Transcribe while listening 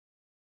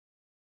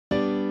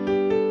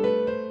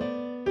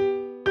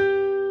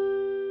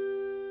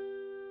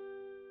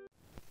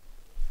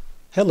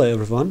Hello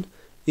everyone,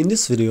 in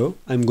this video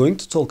I'm going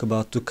to talk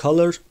about the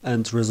color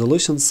and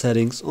resolution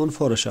settings on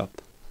Photoshop.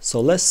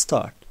 So let's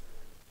start.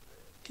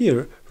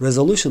 Here,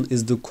 resolution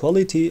is the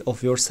quality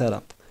of your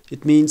setup.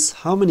 It means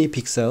how many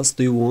pixels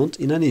do you want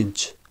in an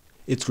inch.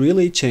 It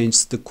really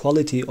changes the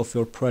quality of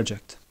your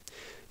project.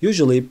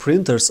 Usually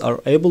printers are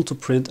able to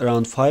print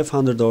around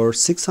 500 or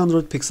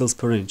 600 pixels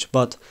per inch,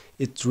 but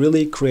it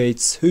really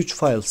creates huge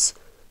files.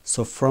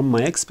 So from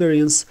my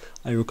experience,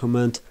 I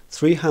recommend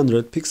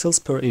 300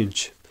 pixels per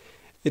inch.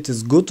 It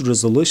is good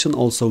resolution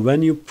also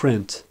when you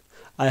print.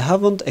 I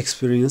haven't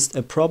experienced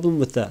a problem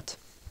with that.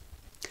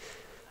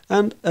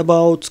 And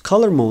about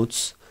color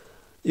modes,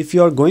 if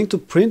you are going to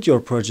print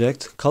your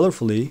project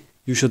colorfully,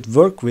 you should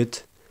work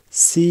with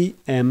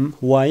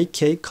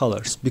CMYK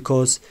colors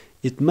because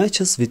it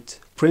matches with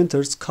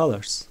printer's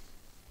colors.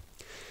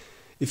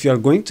 If you are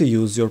going to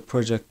use your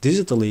project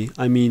digitally,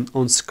 I mean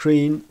on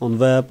screen, on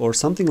web or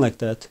something like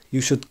that, you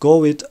should go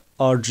with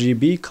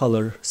RGB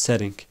color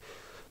setting,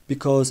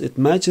 because it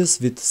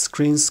matches with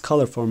screen's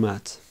color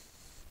format.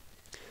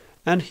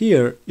 And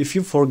here, if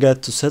you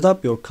forget to set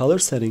up your color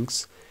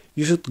settings,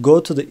 you should go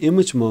to the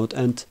image mode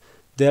and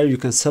there you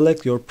can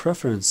select your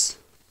preference.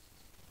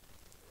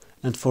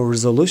 And for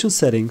resolution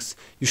settings,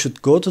 you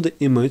should go to the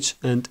image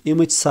and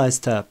image size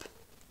tab.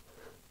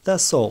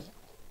 That's all.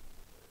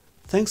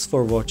 Thanks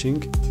for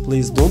watching.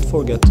 Please don't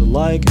forget to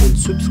like and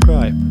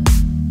subscribe.